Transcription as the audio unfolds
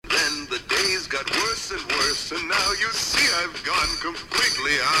got worse and worse, and now you see I've gone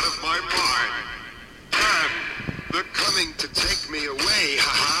completely out of my mind. And they're coming to take me away,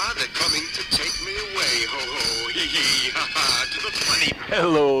 ha-ha. They're coming to take me away, ho-ho, hee-hee, ha-ha, to the funny...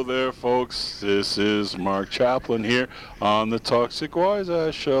 Hello there, folks. This is Mark Chaplin here on the Toxic Wise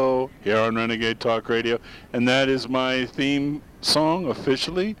Ass Show here on Renegade Talk Radio, and that is my theme song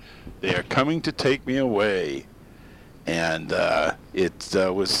officially. They are coming to take me away. And it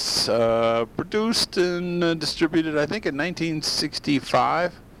was produced and distributed, I think, in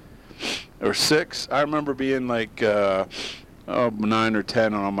 1965 or 6. I remember being like 9 or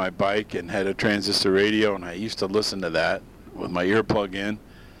 10 on my bike and had a transistor radio, and I used to listen to that with my earplug in,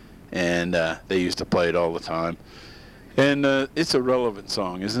 and they used to play it all the time. And it's a relevant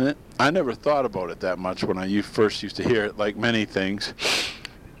song, isn't it? I never thought about it that much when I first used to hear it, like many things.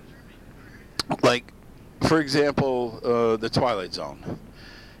 Like, for example, The Twilight Zone.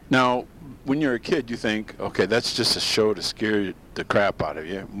 Now, when you're a kid, you think, okay, that's just a show to scare the crap out of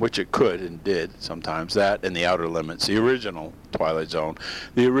you, which it could and did sometimes. That and The Outer Limits, the original Twilight Zone,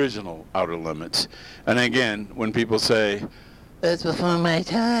 the original Outer Limits. And again, when people say, that's before my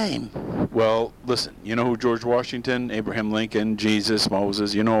time. Well, listen, you know who George Washington, Abraham Lincoln, Jesus,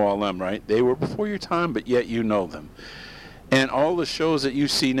 Moses, you know all them, right? They were before your time, but yet you know them. And all the shows that you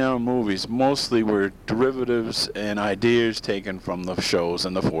see now in movies mostly were derivatives and ideas taken from the shows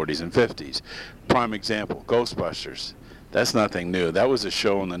in the 40s and 50s. Prime example, Ghostbusters. That's nothing new. That was a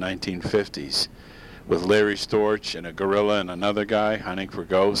show in the 1950s with Larry Storch and a gorilla and another guy hunting for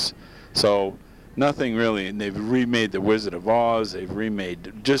ghosts. So nothing really. And they've remade The Wizard of Oz. They've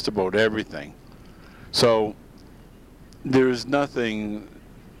remade just about everything. So there's nothing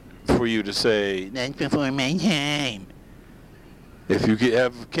for you to say, that's before my time. If you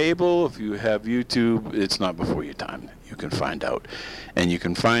have cable, if you have YouTube, it's not before your time. You can find out. And you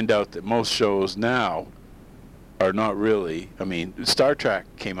can find out that most shows now are not really. I mean, Star Trek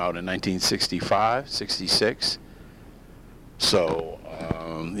came out in 1965, 66. So,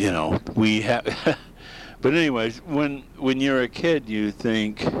 you know, we have... But anyways, when you're a kid, you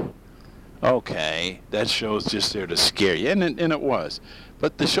think, okay, that show's just there to scare you. And it was.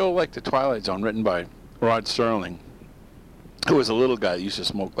 But the show like The Twilight Zone, written by Rod Serling, who was a little guy that used to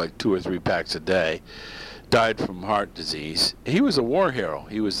smoke like 2 or 3 packs a day, died from heart disease. He was a war hero.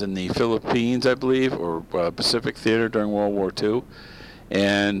 He was in the Philippines, I believe, or Pacific Theater during World War II.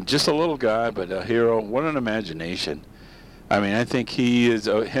 And just a little guy, but a hero. What an imagination. I mean, I think he is,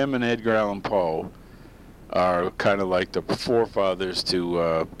 him and Edgar Allan Poe are kind of like the forefathers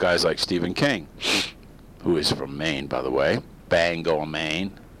to guys like Stephen King, who is from Maine, by the way. Bangor,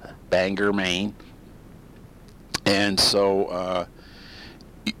 Maine. Bangor, Maine. And so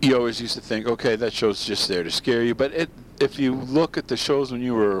you always used to think, okay, that show's just there to scare you. But if you look at the shows when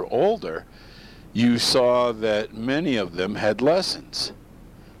you were older, you saw that many of them had lessons.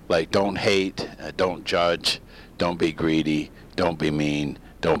 Like, don't hate, don't judge, don't be greedy, don't be mean,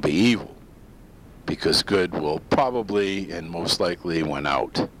 don't be evil. Because good will probably and most likely win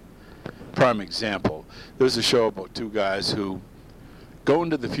out. Prime example, there's a show about 2 guys who go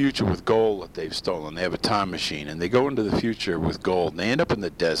into the future with gold that they've stolen. They have a time machine, and they go into the future with gold, and they end up in the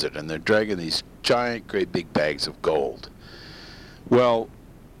desert, and they're dragging these giant, great big bags of gold. Well,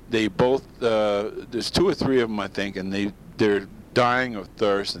 they both, there's 2 or 3 of them, I think, and they're dying of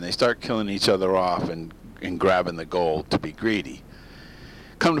thirst, and they start killing each other off and grabbing the gold to be greedy.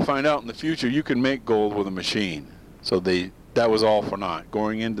 Come to find out, in the future, you can make gold with a machine. So that was all for naught.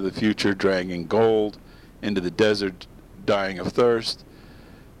 Going into the future, dragging gold into the desert, dying of thirst.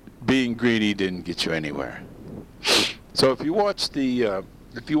 Being greedy didn't get you anywhere. So if you watch the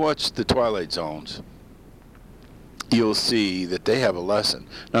Twilight Zones, you'll see that they have a lesson.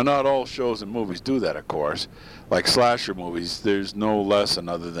 Now, not all shows and movies do that, of course. Like slasher movies, there's no lesson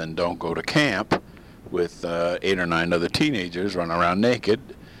other than don't go to camp with 8 or 9 other teenagers running around naked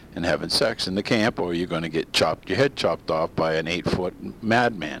and having sex in the camp, or you're going to get your head chopped off by an 8-foot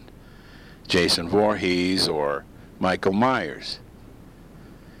madman, Jason Voorhees or Michael Myers.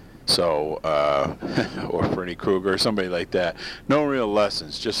 So, or Freddy Krueger, or somebody like that. No real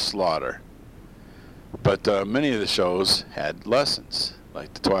lessons, just slaughter. But many of the shows had lessons,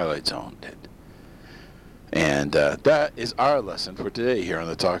 like The Twilight Zone did. And that is our lesson for today here on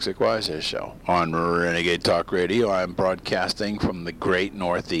the Toxic Wise Ass Show. On Renegade Talk Radio, I'm broadcasting from the great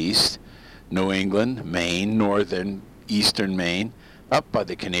Northeast, New England, Maine, northern, eastern Maine, up by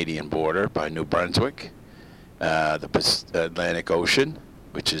the Canadian border, by New Brunswick, the Atlantic Ocean,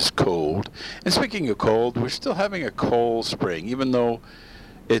 which is cold. And speaking of cold, we're still having a cold spring, even though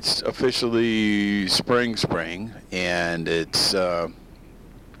it's officially spring, and it's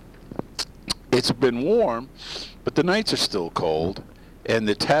it's been warm, but the nights are still cold, and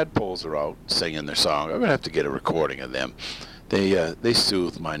the tadpoles are out singing their song. I'm going to have to get a recording of them. They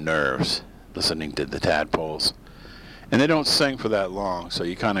soothe my nerves, listening to the tadpoles. And they don't sing for that long, so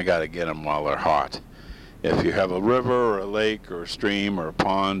you kind of got to get them while they're hot. If you have a river or a lake or a stream or a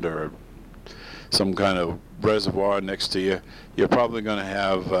pond or some kind of reservoir next to you, you're probably going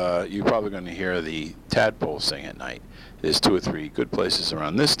to hear the tadpoles sing at night. There's 2 or 3 good places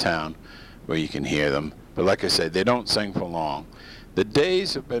around this town where you can hear them. But like I said, they don't sing for long. The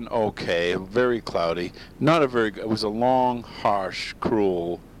days have been okay, very cloudy. It was a long, harsh,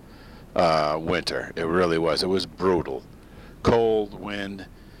 cruel winter. It really was. It was brutal. Cold wind.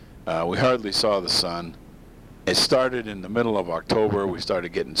 We hardly saw the sun. It started in the middle of October. We started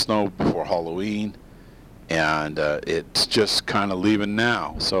getting snow before Halloween, and it's just kind of leaving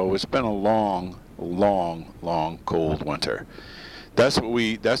now. So it's been a long, cold winter.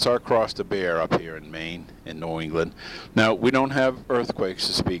 That's our cross to bear up here in Maine, in New England. Now, we don't have earthquakes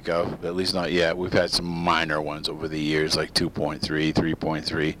to speak of, at least not yet. We've had some minor ones over the years, like 2.3,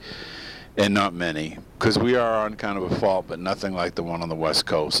 3.3, and not many, because we are on kind of a fault, but nothing like the one on the west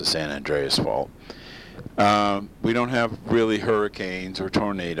coast, the San Andreas fault. We don't have really hurricanes or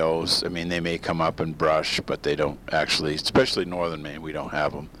tornadoes. I mean, they may come up and brush, but they don't actually, especially northern Maine, we don't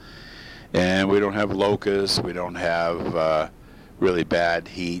have them. And we don't have locusts. We don't have really bad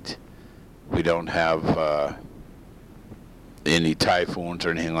heat. We don't have any typhoons or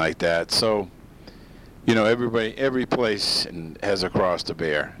anything like that. So, every place has a cross to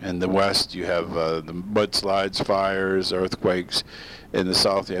bear. In the west, you have the mudslides, fires, earthquakes. In the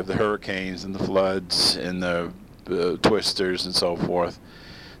south, you have the hurricanes and the floods and the twisters and so forth.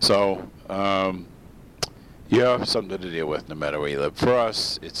 So, you have something to deal with no matter where you live. For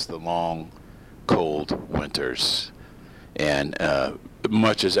us, it's the long, cold winters. And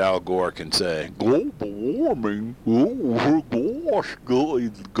much as Al Gore can say, global warming, oh gosh,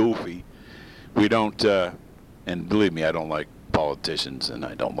 it's goofy. We don't, and believe me, I don't like politicians, and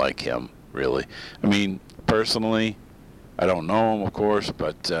I don't like him, really. I mean, personally, I don't know him, of course,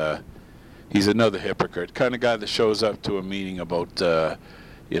 but he's another hypocrite. Kind of guy that shows up to a meeting about,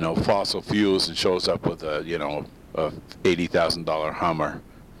 fossil fuels and shows up with a $80,000 Hummer.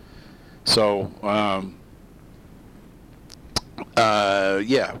 So,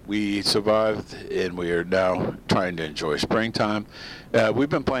 we survived, and we are now trying to enjoy springtime. We've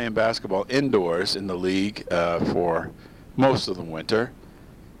been playing basketball indoors in the league for most of the winter,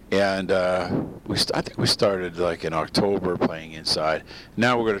 and I think we started like in October playing inside.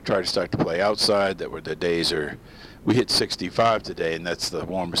 Now we're going to try to start to play outside. We hit 65 today, and that's the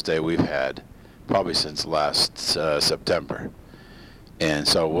warmest day we've had probably since last September. And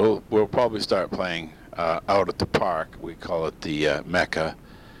so we'll probably start playing out at the park. We call it the Mecca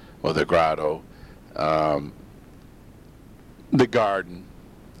or the Grotto. The Garden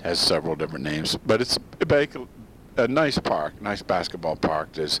has several different names, but it's a nice park, nice basketball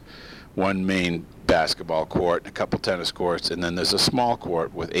park. There's one main basketball court, a couple tennis courts, and then there's a small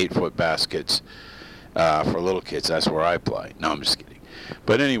court with 8-foot baskets for little kids. That's where I play. No, I'm just kidding.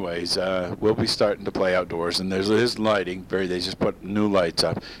 But anyways, we'll be starting to play outdoors, and there's lighting. They just put new lights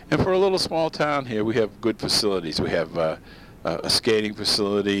up. And for a little small town here, we have good facilities. We have a skating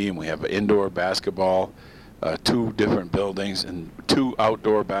facility, and we have indoor basketball, 2 different buildings, and 2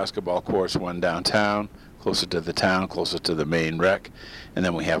 outdoor basketball courts, one downtown, closer to the town, closer to the main rec. And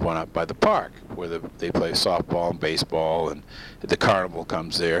then we have one up by the park where they play softball and baseball, and the carnival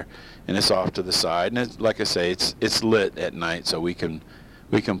comes there. And it's off to the side, and it's, like I say, it's lit at night, so we can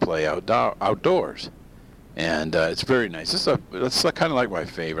play outdoors, and it's very nice. It's kind of like my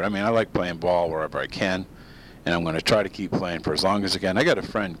favorite. I mean, I like playing ball wherever I can, and I'm going to try to keep playing for as long as I can. I got a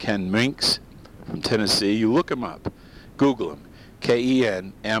friend, Ken Minks, from Tennessee. You look him up, Google him,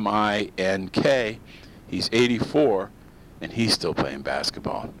 Kenmink. He's 84, and he's still playing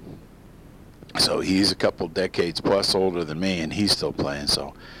basketball. So he's a couple decades plus older than me, and he's still playing.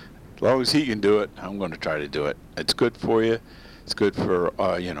 So as long as he can do it, I'm going to try to do it. It's good for you. It's good for,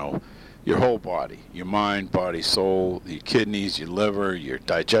 your whole body, your mind, body, soul, your kidneys, your liver, your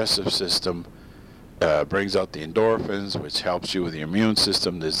digestive system. Brings out the endorphins, which helps you with your immune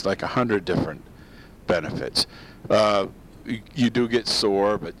system. There's like 100 different benefits. You do get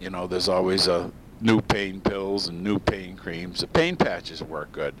sore, but, there's always new pain pills and new pain creams. The pain patches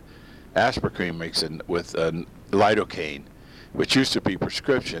work good. Aspercreme makes it with lidocaine, which used to be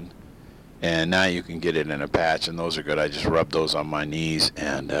prescription. And now you can get it in a patch, and those are good. I just rub those on my knees,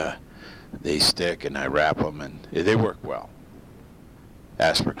 and they stick, and I wrap them, and they work well.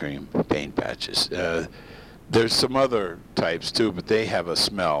 Aspercreme pain patches. There's some other types too, but they have a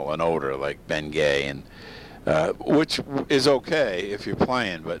smell, an odor, like Bengay, and which is okay if you're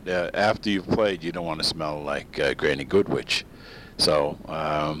playing, but after you've played, you don't want to smell like Granny Goodwitch. So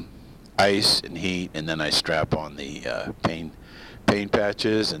ice and heat, and then I strap on the paint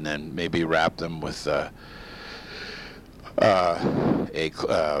patches, and then maybe wrap them with a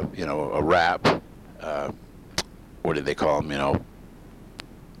wrap. What do they call them?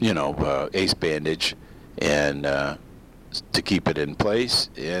 Ace bandage, and to keep it in place,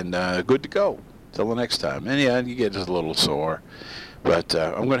 and good to go till the next time. And yeah, you get just a little sore, but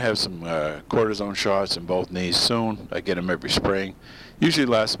I'm going to have some cortisone shots in both knees soon. I get them every spring. Usually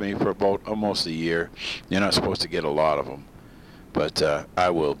lasts me for about almost a year. You're not supposed to get a lot of them, but I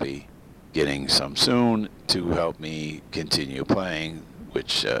will be getting some soon to help me continue playing,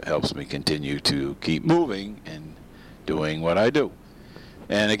 which helps me continue to keep moving and doing what I do.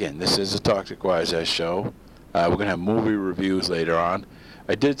 And again, this is a Toxic Wise Ass show. We're going to have movie reviews later on.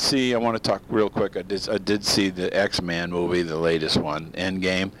 I want to talk real quick. I did see the X-Men movie, the latest one,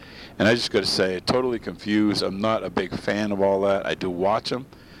 Endgame. And I just got to say, totally confused. I'm not a big fan of all that. I do watch them.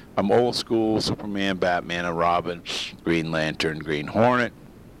 I'm old school, Superman, Batman, and Robin, Green Lantern, Green Hornet.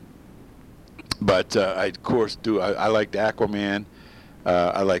 But I, of course, I liked Aquaman.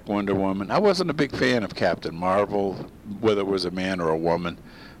 I like Wonder Woman. I wasn't a big fan of Captain Marvel, whether it was a man or a woman,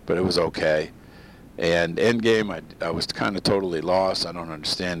 but it was okay. And Endgame, I was kind of totally lost. I don't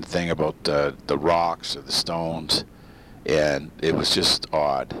understand the thing about the rocks or the stones, and it was just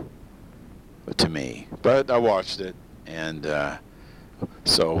odd to me. But I watched it, and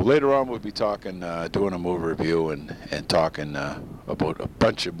so later on we'll be talking, doing a movie review and talking about a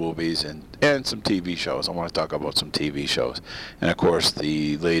bunch of movies and some TV shows. I want to talk about some TV shows. And, of course,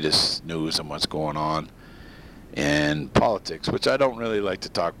 the latest news and what's going on in politics, which I don't really like to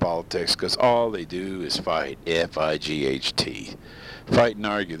talk politics because all they do is fight, F-I-G-H-T. Fight and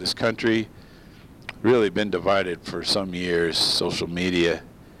argue. This country really been divided for some years. Social media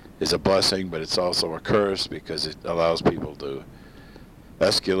is a blessing, but it's also a curse because it allows people to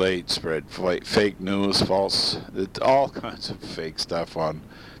escalate, spread fake news, all kinds of fake stuff on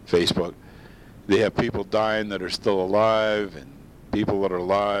Facebook. They have people dying that are still alive, and people that are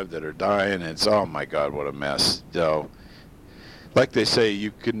alive that are dying, and it's, oh my God, what a mess. So, like they say,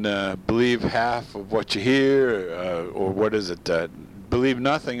 you can believe half of what you hear, or what is it, believe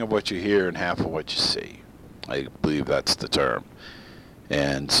nothing of what you hear and half of what you see. I believe that's the term.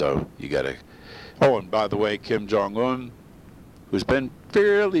 And so, you gotta, oh, and by the way, Kim Jong-un, who's been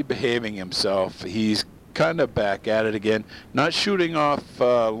fairly behaving himself, he's kind of back at it again, not shooting off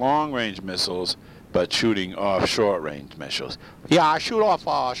long-range missiles, but shooting off short-range missiles. Yeah, I shoot off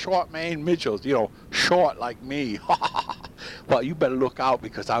short-range missiles, short like me. Well, you better look out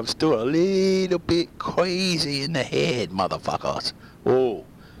because I'm still a little bit crazy in the head, motherfuckers. Oh,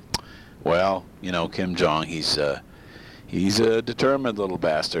 well, Kim Jong, he's a determined little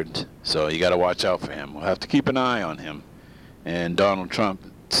bastard, so you got to watch out for him. We'll have to keep an eye on him. And Donald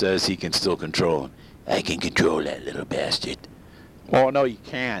Trump says he can still control him. I can control that little bastard. Oh, no, you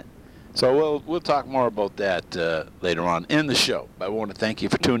can't. So we'll talk more about that later on in the show. I want to thank you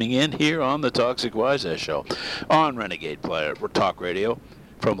for tuning in here on the Toxic Wise Ass Show on Renegade Player for Talk Radio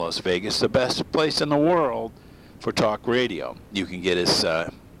from Las Vegas, the best place in the world for talk radio. You can get us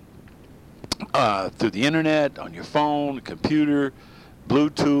through the internet, on your phone, computer,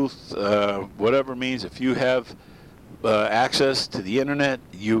 Bluetooth, whatever means. If you have access to the internet,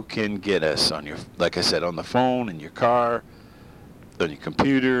 you can get us on your, like I said, on the phone, in your car, on your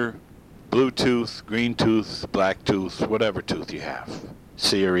computer, Bluetooth, green tooth, black tooth, whatever tooth you have.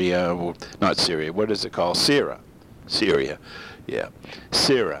 Not Syria, what is it called? Syria, yeah.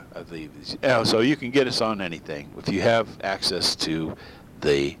 Sierra, I believe. So you can get us on anything if you have access to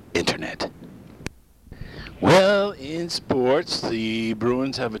the internet. Well, in sports, the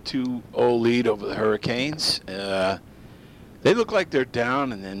Bruins have a 2-0 lead over the Hurricanes. They look like they're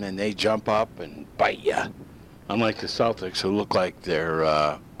down, and then they jump up and bite you. Unlike the Celtics, who look like they're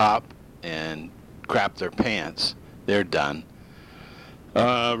up and crap their pants. They're done.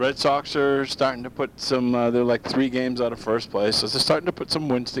 Red Sox are starting to put some, they're like 3 games out of first place, so they're starting to put some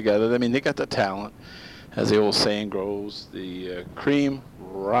wins together. I mean, they got the talent. As the old saying goes, the cream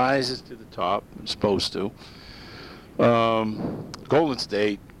rises to the top. It's supposed to. Golden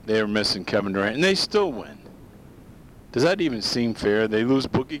State, they're missing Kevin Durant, and they still win. Does that even seem fair? They lose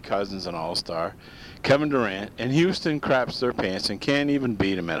Boogie Cousins, an all-star, Kevin Durant, and Houston craps their pants and can't even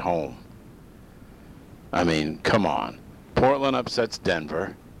beat them at home. I mean, come on. Portland upsets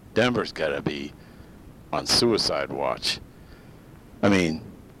Denver. Denver's got to be on suicide watch. I mean,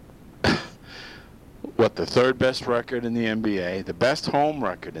 the third best record in the NBA, the best home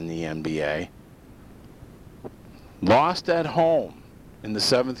record in the NBA, lost at home in the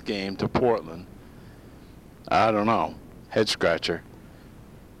 7th game to Portland. I don't know. Head scratcher.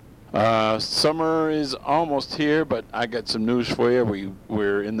 Summer is almost here, but I got some news for you.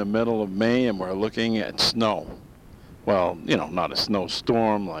 We're in the middle of May, and we're looking at snow. Well, not a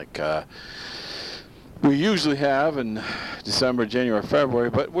snowstorm like we usually have in December, January, February,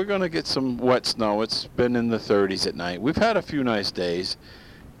 but we're going to get some wet snow. It's been in the 30s at night. We've had a few nice days.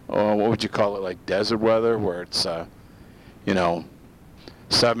 What would you call it, like desert weather, where it's,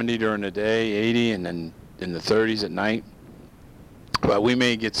 70 during the day, 80, and then in the 30s at night. But we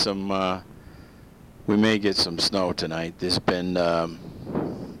may get some snow tonight. It's been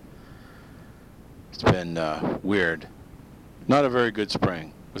weird. Not a very good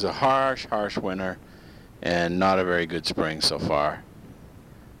spring. It was a harsh winter, and not a very good spring so far.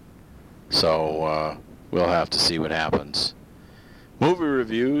 So we'll have to see what happens. Movie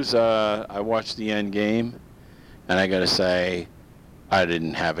reviews. I watched the End Game, and I got to say, I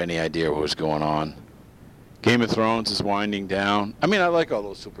didn't have any idea what was going on. Game of Thrones is winding down. I mean, I like all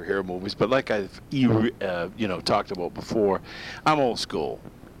those superhero movies, but like I've talked about before, I'm old school.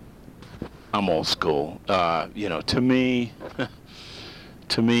 To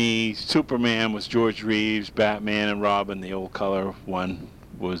me, Superman was George Reeves, Batman and Robin, the old color one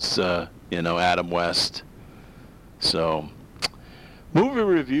was, Adam West. So, movie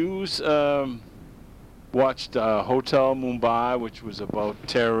reviews, watched Hotel Mumbai, which was about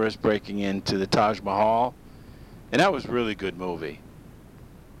terrorists breaking into the Taj Mahal. And that was a really good movie.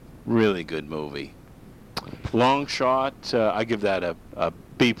 Really good movie. Long Shot, I give that a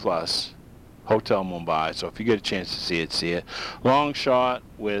B+. Hotel Mumbai. So if you get a chance to see it. Long Shot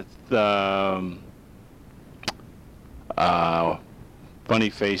with funny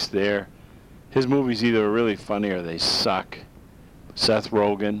face there. His movies either are really funny or they suck. Seth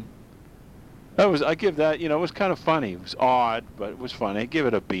Rogen. I give that, it was kind of funny. It was odd, but it was funny. I give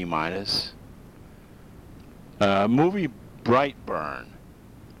it a B-. Movie Brightburn,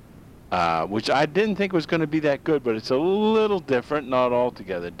 which I didn't think was going to be that good, but it's a little different, not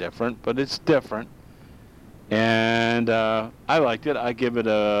altogether different, but it's different. And I liked it. I give it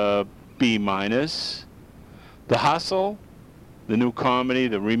a B-. The Hustle, the new comedy,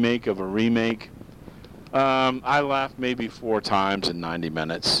 the remake of a remake. I laughed maybe 4 times in 90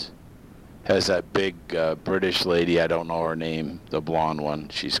 minutes. Has that big British lady, I don't know her name, the blonde one.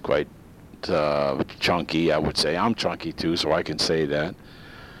 She's quite chunky, I would say. I'm chunky too, so I can say that.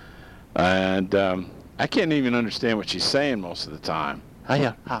 And I can't even understand what she's saying most of the time.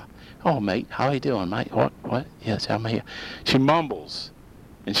 Oh, mate, how you doing, mate? What? Yes, I'm here. She mumbles,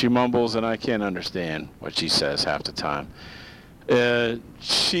 and I can't understand what she says half the time.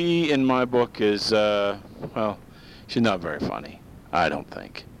 She, in my book, is, she's not very funny, I don't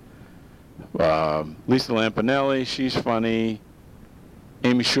think. Lisa Lampanelli, she's funny.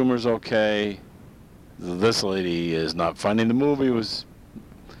 Amy Schumer's okay. This lady is not funny. The movie was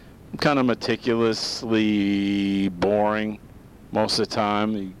kind of meticulously boring most of the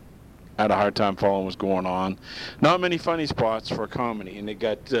time. You had a hard time following what's going on. Not many funny spots for a comedy, and it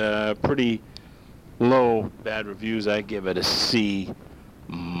got pretty low bad reviews. I give it a C-.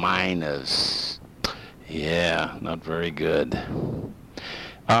 Yeah, not very good.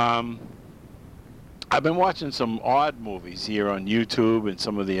 I've been watching some odd movies here on YouTube and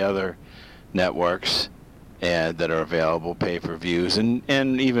some of the other networks that are available, pay-per-views, and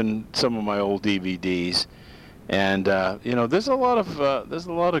even some of my old DVDs. And there's a lot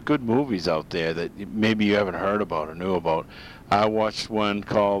of good movies out there that maybe you haven't heard about or knew about. I watched one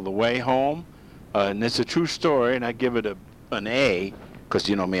called The Way Home, and it's a true story, and I give it an A because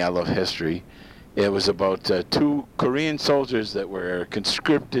you know me, I love history. It was about 2 Korean soldiers that were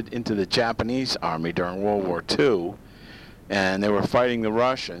conscripted into the Japanese army during World War II, and they were fighting the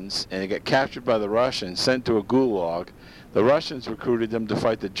Russians, and they got captured by the Russians, sent to a gulag. The Russians recruited them to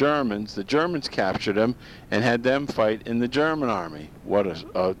fight the Germans. The Germans captured them and had them fight in the German army.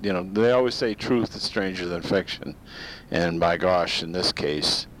 They always say truth is stranger than fiction, and by gosh, in this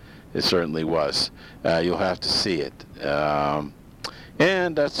case, it certainly was. You'll have to see it.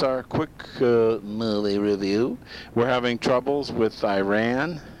 And that's our quick movie review. We're having troubles with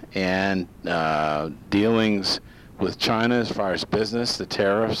Iran and dealings with China as far as business, the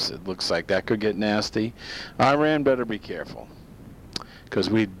tariffs. It looks like that could get nasty. Iran better be careful because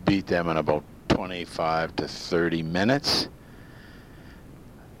we'd beat them in about 25 to 30 minutes.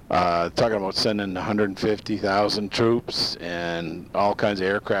 Talking about sending 150,000 troops and all kinds of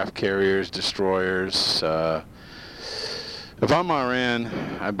aircraft carriers, destroyers. If I'm Iran,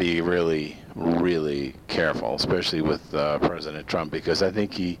 I'd be really really careful, especially with President Trump, because I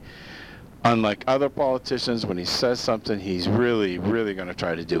think he, unlike other politicians, when he says something, he's really, really going to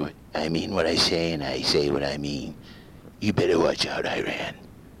try to do it. I mean what I say, and I say what I mean. You better watch out, Iran.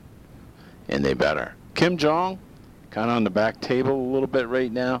 And they better. Kim Jong, kind of on the back table a little bit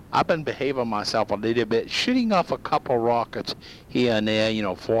right now. I've been behaving myself a little bit, shooting off a couple rockets here and there,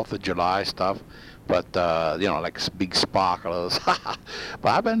 4th of July stuff. But, like big sparklers.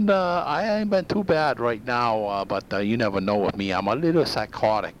 But I ain't been too bad right now, but you never know with me. I'm a little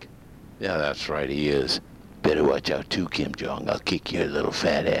psychotic. Yeah, that's right, he is. Better watch out too, Kim Jong. I'll kick your little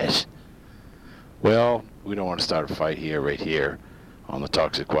fat ass. Well, we don't want to start a fight here, right here, on the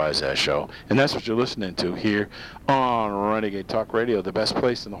Toxic Wise Ass Show. And that's what you're listening to here on Renegade Talk Radio, the best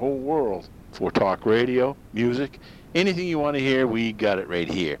place in the whole world for talk radio, music, anything you want to hear, we got it right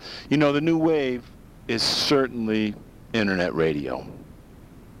here. The new wave is certainly internet radio.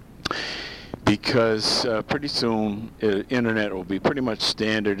 Because pretty soon, internet will be pretty much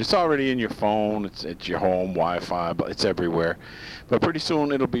standard. It's already in your phone. It's at your home, Wi-Fi, but it's everywhere. But pretty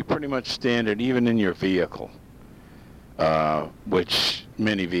soon, it'll be pretty much standard, even in your vehicle, which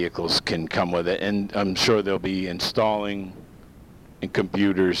many vehicles can come with it. And I'm sure they'll be installing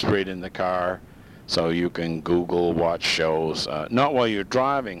computers right in the car, so you can Google, watch shows. Not while you're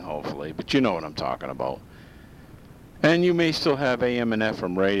driving, hopefully, but you know what I'm talking about. And you may still have AM and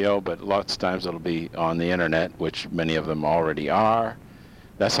FM radio, but lots of times it'll be on the internet, which many of them already are.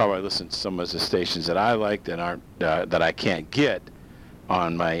 That's how I listen to some of the stations that I like that aren't that I can't get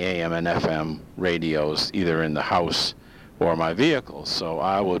on my AM and FM radios, either in the house or my vehicles. So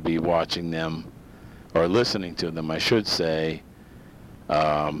I would be watching them, or listening to them, I should say,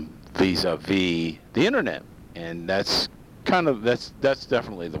 vis-a-vis the internet. And that's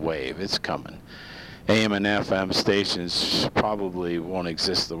definitely the wave. It's coming. AM and FM stations probably won't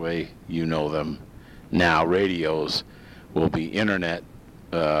exist the way you know them now. Radios will be internet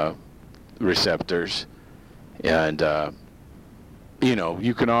receptors, and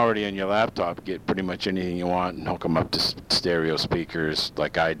you can already on your laptop get pretty much anything you want and hook them up to stereo speakers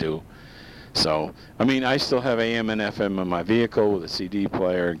like I do. So, I still have AM and FM in my vehicle with a CD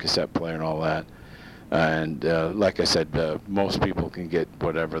player and cassette player and all that. And like I said, most people can get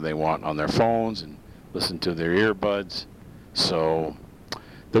whatever they want on their phones and listen to their earbuds. So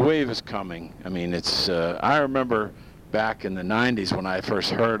the wave is coming. It's I remember back in the 90s when I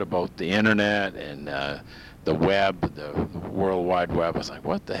first heard about the internet and the web, the World Wide Web. I was like,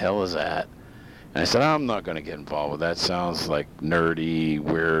 what the hell is that? And I said, I'm not going to get involved with that. Sounds like nerdy,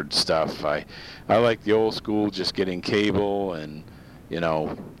 weird stuff. I like the old school, just getting cable and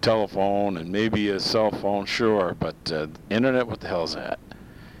telephone and maybe a cell phone, sure, but internet, what the hell is that?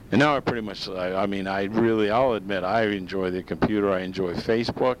 And now I pretty much, I'll admit, I enjoy the computer. I enjoy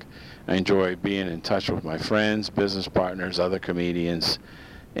Facebook. I enjoy being in touch with my friends, business partners, other comedians,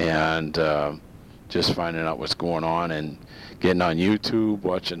 and just finding out what's going on and getting on YouTube,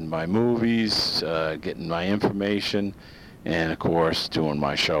 watching my movies, getting my information, and, of course, doing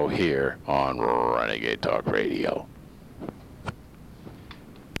my show here on Renegade Talk Radio.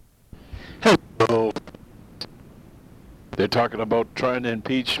 Hello. They're talking about trying to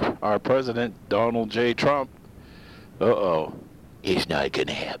impeach our president, Donald J. Trump. Uh-oh. It's not going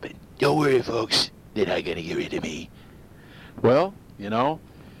to happen. Don't worry, folks. They're not going to get rid of me. Well,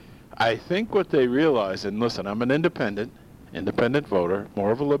 I think what they realize, and listen, I'm an independent voter,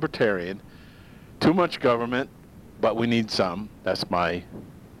 more of a libertarian. Too much government, but we need some. That's my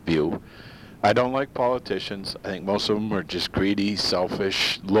view. I don't like politicians. I think most of them are just greedy,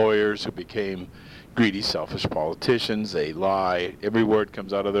 selfish lawyers who became greedy, selfish politicians. They lie. Every word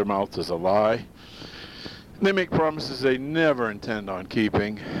comes out of their mouth is a lie. They make promises they never intend on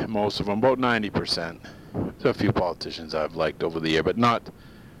keeping, most of them, about 90%. There's a few politicians I've liked over the year, but not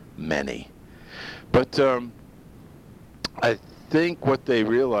many. But I think what they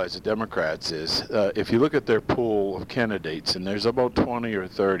realize, the Democrats, is if you look at their pool of candidates, and there's about 20 or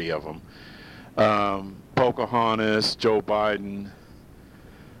 30 of them, Pocahontas, Joe Biden,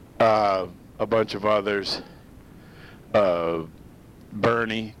 a bunch of others,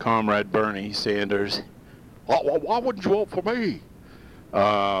 Bernie, Comrade Bernie Sanders. Why wouldn't you vote for me?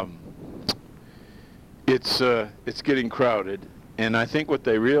 It's getting crowded, and I think what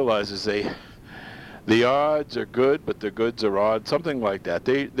they realize is the odds are good, but the goods are odd, something like that.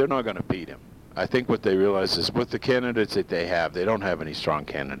 They're not going to beat him. I think what they realize is with the candidates that they don't have any strong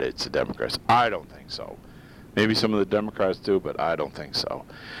candidates, the Democrats. I don't think so. Maybe some of the Democrats do, but I don't think so.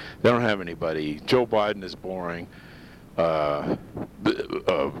 They don't have anybody. Joe Biden is boring.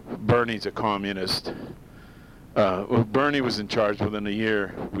 Bernie's a communist. If Bernie was in charge, within a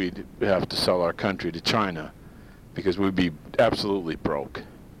year, we'd have to sell our country to China because we'd be absolutely broke.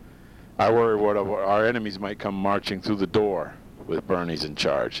 I worry what our enemies might come marching through the door with Bernie's in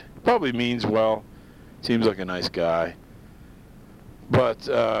charge. Probably means well, seems like a nice guy.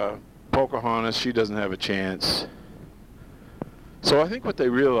 But Pocahontas, she doesn't have a chance. So I think what they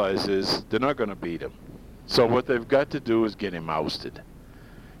realize is they're not going to beat him. So what they've got to do is get him ousted.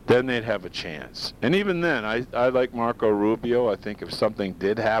 Then they'd have a chance. And even then, I like Marco Rubio. I think if something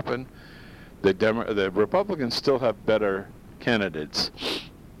did happen, the Republicans still have better candidates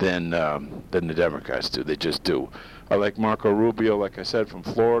than the Democrats do. They just do. I like Marco Rubio, like I said, from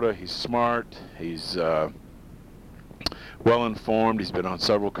Florida. He's smart. He's well-informed. He's been on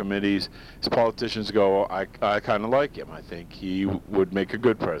several committees. As politicians go, I kind of like him. I think he would make a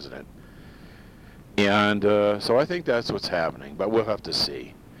good president. And so I think that's what's happening, but we'll have to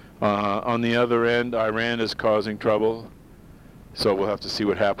see. On the other end, Iran is causing trouble, so we'll have to see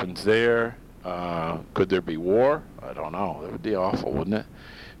what happens there. Could there be war? I don't know. That would be awful, wouldn't it?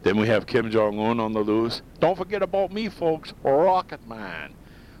 Then we have Kim Jong-un on the loose. Don't forget about me, folks. Rocket Man.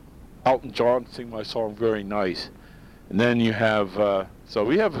 Elton John sing my song very nice. And then you have, so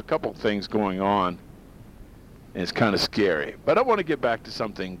we have a couple things going on, and it's kind of scary. But I want to get back to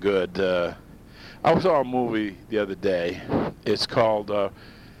something good. I saw a movie the other day. It's called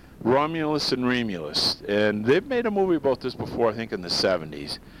Romulus and Remulus. And they've made a movie about this before, I think in the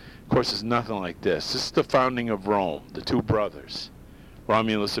 70s. Of course, it's nothing like this. This is the founding of Rome, the two brothers,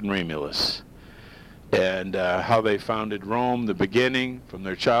 Romulus and Remulus. And how they founded Rome, the beginning, from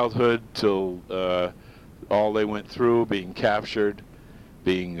their childhood till all they went through, being captured,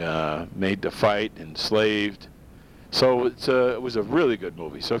 being made to fight, enslaved. So it was a really good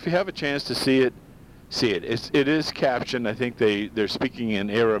movie. So if you have a chance to see it, see it. It is captioned. I think they're speaking in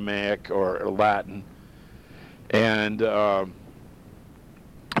Aramaic or Latin, and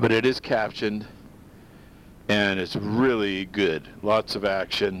but it is captioned, and it's really good. Lots of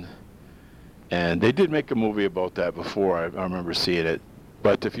action, and they did make a movie about that before. I remember seeing it.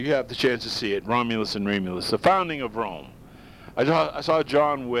 But if you have the chance to see it, Romulus and Remulus, the founding of Rome. I saw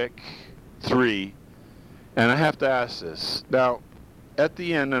John Wick 3, and I have to ask this. Now, at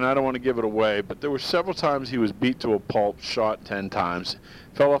the end, and I don't want to give it away, but there were several times he was beat to a pulp, shot 10 times,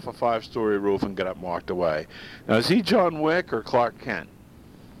 fell off a 5-story roof and got up and walked away. Now, is he John Wick or Clark Kent?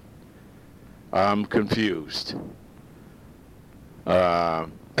 I'm confused. I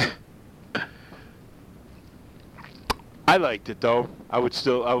liked it, though. I would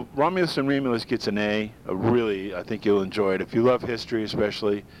still... Romulus and Remulus gets an A. Really, I think you'll enjoy it. If you love history,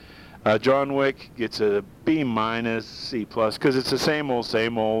 especially. John Wick gets a B-, C+, because it's the same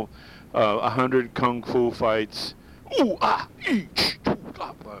old, 100 kung fu fights. Ooh, ah, each.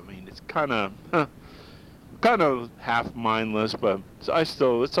 I mean, it's kind of half mindless, but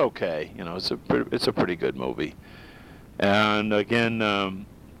it's okay. You know, it's a pretty good movie. And again,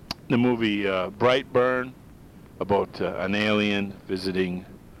 the movie Brightburn, about an alien visiting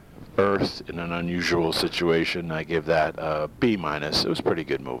Earth in an unusual situation. I give that a B-. It was a pretty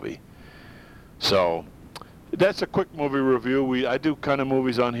good movie. So that's a quick movie review. I do kind of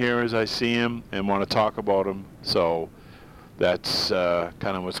movies on here as I see them and want to talk about them. So that's kind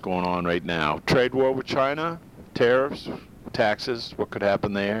of what's going on right now. Trade war with China, tariffs, taxes, what could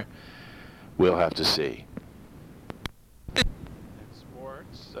happen there? We'll have to see. In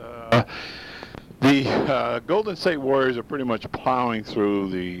sports, the Golden State Warriors are pretty much plowing through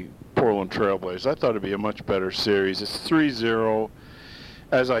the Portland Trailblazers. I thought it'd be a much better series. It's 3-0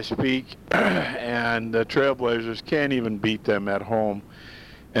 as I speak, and the Trailblazers can't even beat them at home.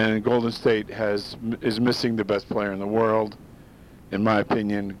 And Golden State is missing the best player in the world, in my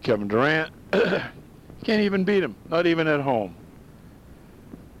opinion, Kevin Durant. Can't even beat him, not even at home.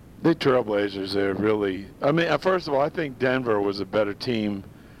 The Trailblazers, they're really... I mean, first of all, I think Denver was a better team,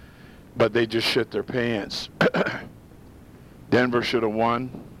 but they just shit their pants. Denver should have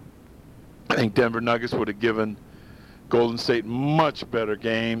won. I think Denver Nuggets would have given Golden State much better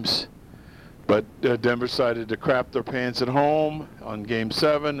games, but Denver decided to crap their pants at home on Game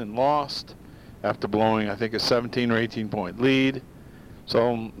 7 and lost after blowing, I think, a 17 or 18-point lead.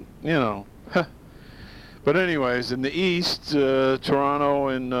 So, you know. But anyways, in the East, Toronto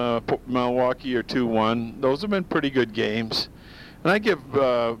and Milwaukee are 2-1. Those have been pretty good games. And I give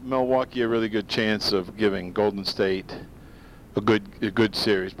Milwaukee a really good chance of giving Golden State a good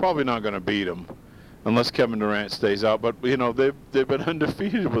series. Probably not going to beat them unless Kevin Durant stays out. But, you know, they've been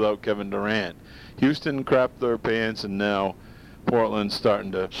undefeated without Kevin Durant. Houston crapped their pants, and now Portland's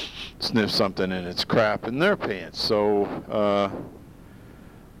starting to sniff something, and it's crap in their pants. So,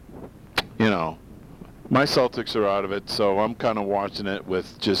 you know, My Celtics are out of it, so I'm kind of watching it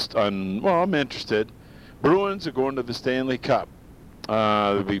with just I'm interested. Bruins are going to the Stanley Cup.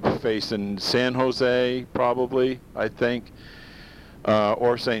 They'll be facing San Jose, probably, I think,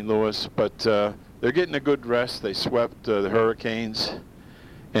 or St. Louis. But they're getting a good rest. They swept the Hurricanes.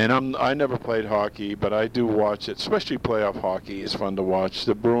 And I never played hockey, but I do watch it, especially playoff hockey is fun to watch.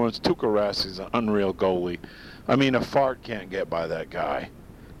 The Bruins, Tuukka Rask is an unreal goalie. I mean, a fart can't get by that guy.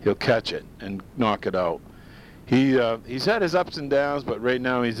 He'll catch it and knock it out. He's had his ups and downs, but right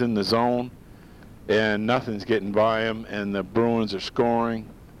now he's in the zone, and nothing's getting by him, and the Bruins are scoring.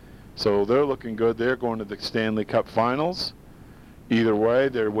 So they're looking good. They're going to the Stanley Cup Finals. Either way,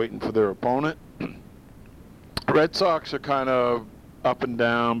 they're waiting for their opponent. Red Sox are kind of up and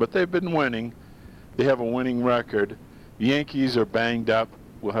down, but they've been winning. They have a winning record. The Yankees are banged up.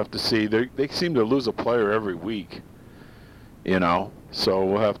 We'll have to see. They seem to lose a player every week, so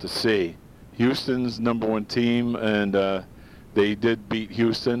we'll have to see. Houston's number one team, and they did beat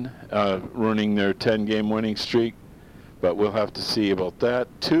Houston, ruining their 10-game winning streak, but we'll have to see about that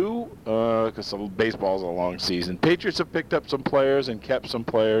too, because baseball's a long season. Patriots have picked up some players and kept some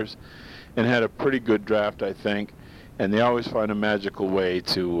players and had a pretty good draft, I think. And they always find a magical way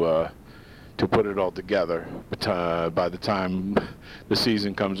to put it all together by the time the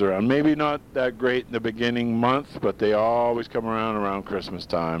season comes around. Maybe not that great in the beginning month, but they always come around Christmas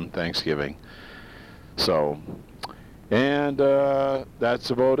time, Thanksgiving. So, and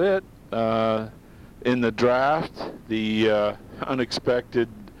that's about it. In the draft, the unexpected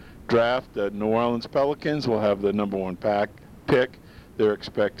draft, the New Orleans Pelicans will have the number one pick. They're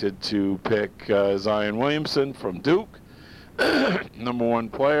expected to pick Zion Williamson from Duke, number one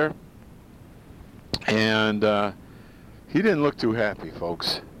player. And he didn't look too happy,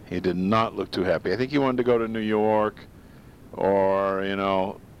 folks. He did not look too happy. I think he wanted to go to New York or,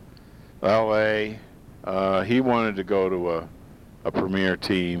 L.A. He wanted to go to a premier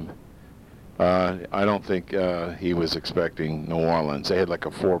team. I don't think he was expecting New Orleans. They had like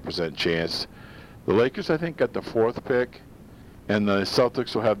a 4% chance. The Lakers, I think, got the 4th pick. And the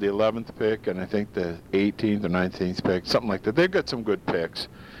Celtics will have the 11th pick, and I think the 18th or 19th pick, something like that. They've got some good picks.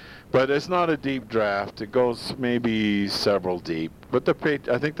 But it's not a deep draft. It goes maybe several deep. But I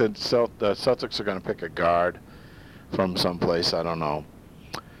think the Celtics are going to pick a guard from someplace. I don't know.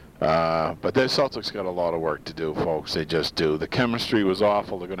 But the Celtics got a lot of work to do, folks. They just do. The chemistry was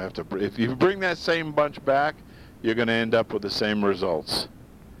awful. They're going to have to. If you bring that same bunch back, you're going to end up with the same results,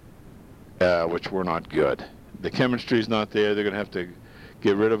 which were not good. The chemistry's not there. They're going to have to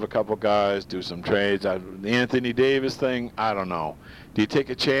get rid of a couple guys, do some trades. The Anthony Davis thing, I don't know. Do you take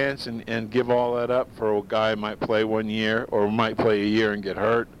a chance and give all that up for a guy who might play 1 year or might play a year and get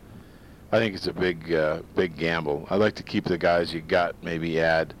hurt? I think it's a big gamble. I like to keep the guys you got, maybe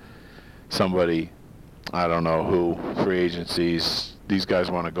add somebody, I don't know who, free agencies. These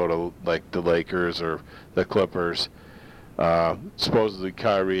guys want to go to like the Lakers or the Clippers. Supposedly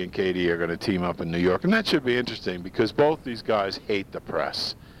Kyrie and KD are going to team up in New York, and that should be interesting because both these guys hate the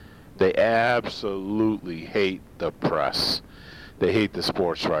press. They absolutely hate the press. They hate the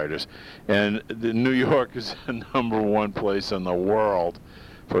sports writers. And New York is the number one place in the world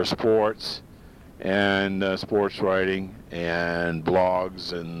for sports and sports writing and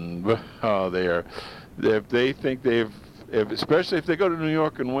blogs, and they think especially if they go to New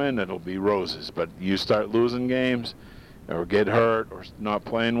York and win, it'll be roses. But you start losing games or get hurt or not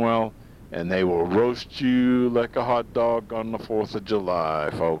playing well, and they will roast you like a hot dog on the 4th of July,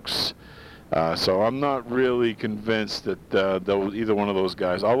 folks. So I'm not really convinced that either one of those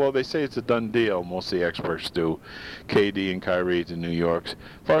guys, although they say it's a done deal, most of the experts do, KD and Kyrie to New York. As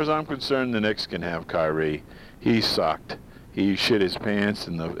far as I'm concerned, the Knicks can have Kyrie. He sucked. He shit his pants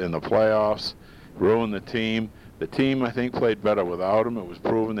in the playoffs, ruined the team. The team, I think, played better without him. It was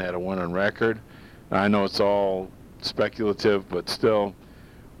proven they had a winning record. I know it's all speculative, but still,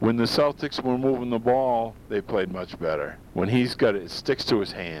 when the Celtics were moving the ball, they played much better. When he's got it, it sticks to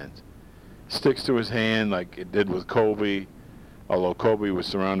his hand. Sticks to his hand like it did with Kobe, although Kobe was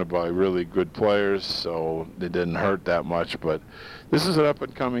surrounded by really good players, so it didn't hurt that much. But this is an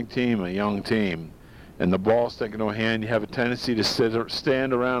up-and-coming team, a young team, and the ball sticking to a hand, you have a tendency to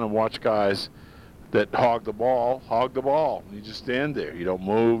stand around and watch guys that hog the ball. You just stand there. You don't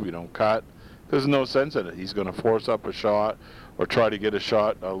move, you don't cut. There's no sense in it. He's going to force up a shot or try to get a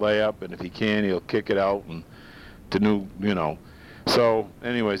shot, a layup, and if he can, he'll kick it out and So,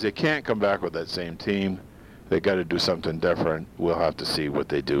 anyways, they can't come back with that same team. They got to do something different. We'll have to see what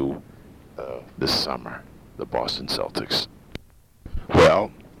they do this summer, the Boston Celtics. Well,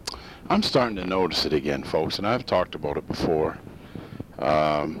 I'm starting to notice it again, folks, and I've talked about it before.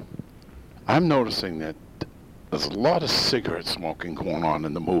 I'm noticing that there's a lot of cigarette smoking going on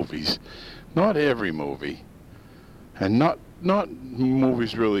in the movies. Not every movie, and not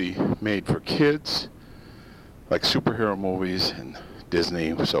movies really made for kids, like superhero movies and Disney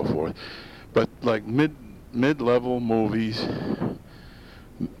and so forth, but like mid-level movies.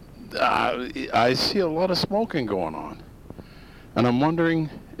 I see a lot of smoking going on, and I'm wondering,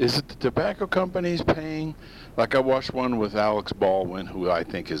 is it the tobacco companies paying? Like I watched one with Alex Baldwin, who I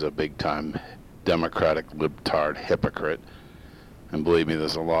think is a big-time Democratic libtard hypocrite. And believe me,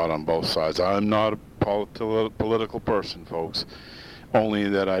 there's a lot on both sides. I'm not a political person, folks. Only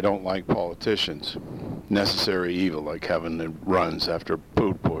that I don't like politicians. Necessary evil, like having the runs after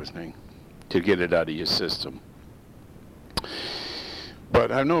food poisoning to get it out of your system.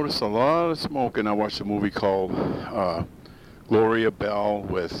 But I noticed a lot of smoking. I watched a movie called Gloria Bell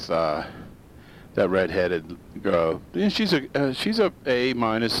with that redheaded girl. She's a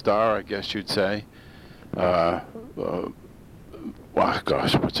A- star, I guess you'd say. Wow,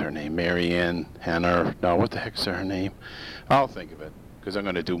 gosh, what's her name? Marianne Hanna? No, what the heck's her name? I'll think of it, because I'm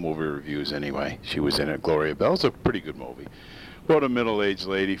going to do movie reviews anyway. She was in it. Gloria Bell. It's a pretty good movie. About a middle-aged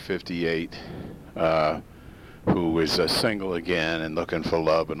lady, 58, who is single again and looking for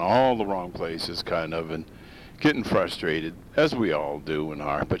love in all the wrong places, kind of, and getting frustrated, as we all do and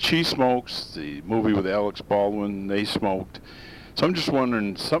are. But she smokes. The movie with Alex Baldwin, they smoked. So I'm just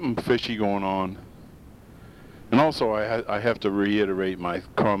wondering, something fishy going on. And also, I have to reiterate my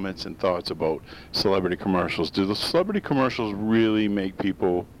comments and thoughts about celebrity commercials. Do the celebrity commercials really make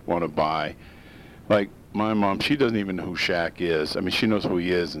people want to buy? Like my mom, she doesn't even know who Shaq is. I mean, she knows who he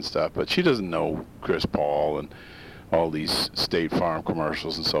is and stuff, but she doesn't know Chris Paul and all these State Farm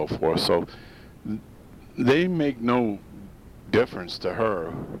commercials and so forth. So they make no difference to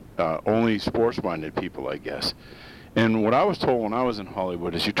her. Only sports-minded people, I guess. And what I was told when I was in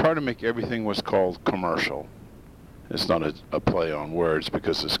Hollywood is you try to make everything what's called commercial. It's not a play on words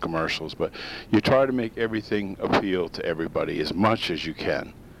because it's commercials, but you try to make everything appeal to everybody as much as you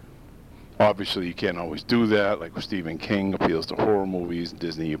can. Obviously, you can't always do that, like Stephen King appeals to horror movies,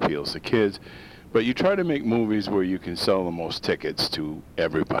 Disney appeals to kids, but you try to make movies where you can sell the most tickets to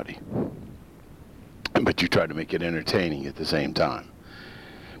everybody. But you try to make it entertaining at the same time.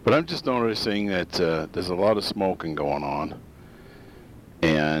 But I'm just noticing that there's a lot of smoking going on.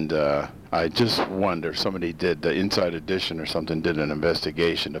 And I just wonder, somebody did, the Inside Edition or something, did an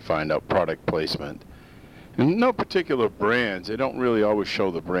investigation to find out product placement. And no particular brands. They don't really always show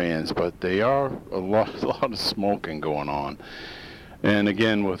the brands, but they are a lot of smoking going on. And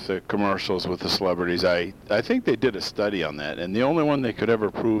again, with the commercials with the celebrities, I think they did a study on that. And the only one they could ever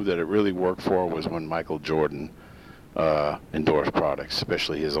prove that it really worked for was when Michael Jordan endorsed products,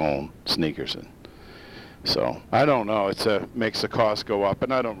 especially his own sneakers. So I don't know. It makes the cost go up,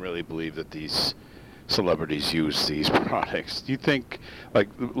 and I don't really believe that these celebrities use these products. Do you think, like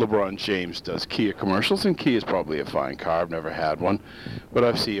LeBron James does Kia commercials, and Kia is probably a fine car. I've never had one, but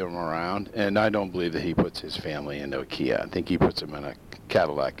I've seen him around, and I don't believe that he puts his family into a Kia. I think he puts them in a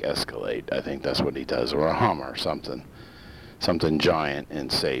Cadillac Escalade. I think that's what he does, or a Hummer or something giant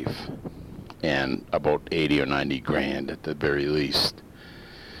and safe, and about 80 or 90 grand at the very least,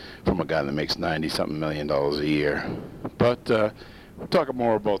 from a guy that makes $90-something million a year. But we'll talk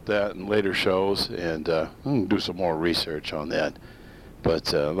more about that in later shows, and we'll do some more research on that.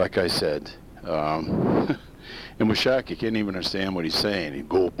 But like I said, and with Shaq, you can't even understand what he's saying. He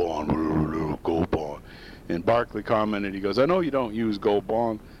Gold Bond, Gold Bond. And Barkley commented, he goes, I know you don't use Gold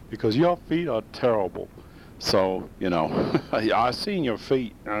Bond because your feet are terrible. So, you know, I've seen your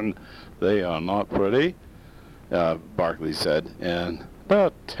feet, and they are not pretty, Barkley said. And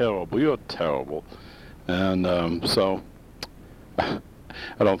they're terrible. You're terrible. And so I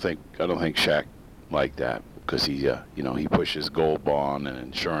don't think Shaq liked that, because he you know, he pushes Gold Bond and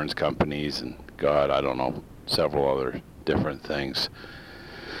insurance companies and God, I don't know, several other different things.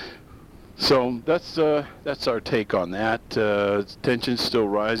 So that's our take on that. Tension's still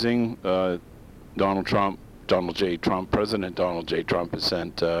rising. President Donald J. Trump has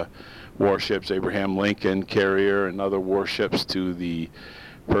sent warships, Abraham Lincoln carrier and other warships to the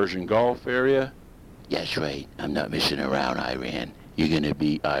Persian Gulf area. That's right. I'm not messing around, Iran. You're going to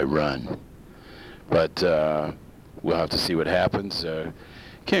be Iran. But we'll have to see what happens.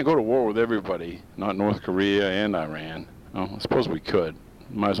 Can't go to war with everybody, not North Korea and Iran. Oh, I suppose we could.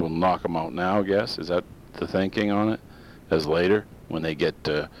 Might as well knock them out now, I guess. Is that the thinking on it? As later, when they get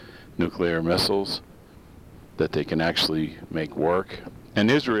nuclear missiles that they can actually make work.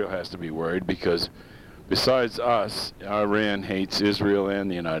 And Israel has to be worried because besides us, Iran hates Israel and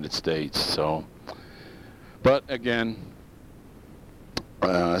the United States. So, but again,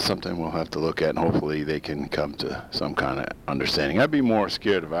 That's something we'll have to look at, and hopefully they can come to some kind of understanding. I'd be more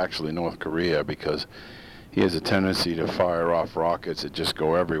scared of actually North Korea because he has a tendency to fire off rockets that just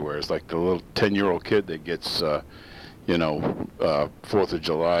go everywhere. It's like the little 10-year-old kid that gets, 4th of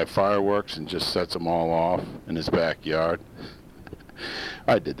July fireworks and just sets them all off in his backyard.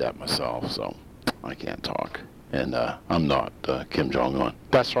 I did that myself, so I can't talk. And I'm not Kim Jong-un.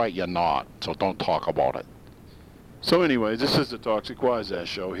 That's right, you're not, so don't talk about it. So anyways, this is the Toxic Wise Ass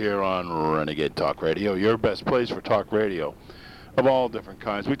Show here on Renegade Talk Radio, your best place for talk radio of all different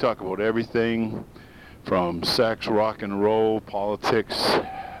kinds. We talk about everything from sex, rock and roll, politics,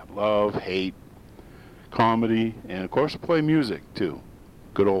 love, hate, comedy, and of course we play music too.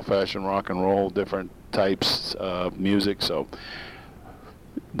 Good old-fashioned rock and roll, different types of music. So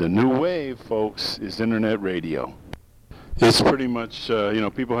the new wave, folks, is internet radio. It's pretty much,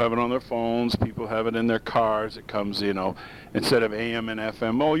 people have it on their phones, people have it in their cars. It comes, instead of AM and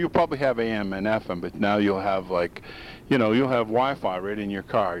FM. Oh, you probably have AM and FM, but now you'll have you'll have Wi-Fi right in your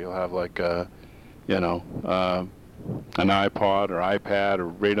car. You'll have an iPod or iPad or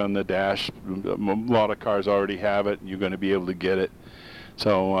right on the dash. A lot of cars already have it. You're going to be able to get it.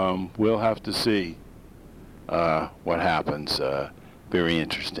 So we'll have to see what happens. Very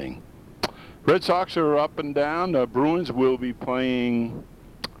interesting. Red Sox are up and down. The Bruins will be playing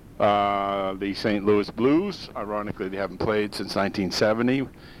the St. Louis Blues. Ironically, they haven't played since 1970,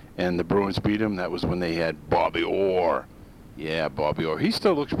 and the Bruins beat them. That was when they had Bobby Orr. Yeah, Bobby Orr. He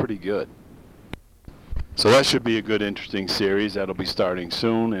still looks pretty good. So that should be a good, interesting series. That'll be starting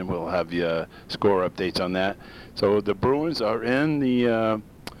soon, and we'll have the score updates on that. So the Bruins are in the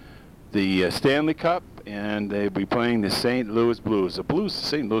Stanley Cup, and they'll be playing the St. Louis Blues. The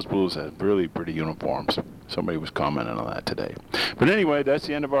St. Louis Blues have really pretty uniforms. Somebody was commenting on that today. But anyway, that's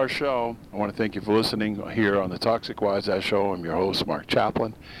the end of our show. I want to thank you for listening here on the Toxic Wise Ass Show. I'm your host, Mark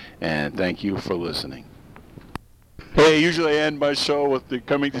Chaplin, and thank you for listening. Hey, usually I end my show with the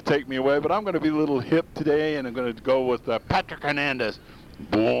Coming to Take Me Away, but I'm going to be a little hip today, and I'm going to go with Patrick Hernandez,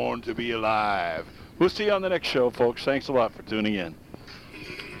 Born to Be Alive. We'll see you on the next show, folks. Thanks a lot for tuning in.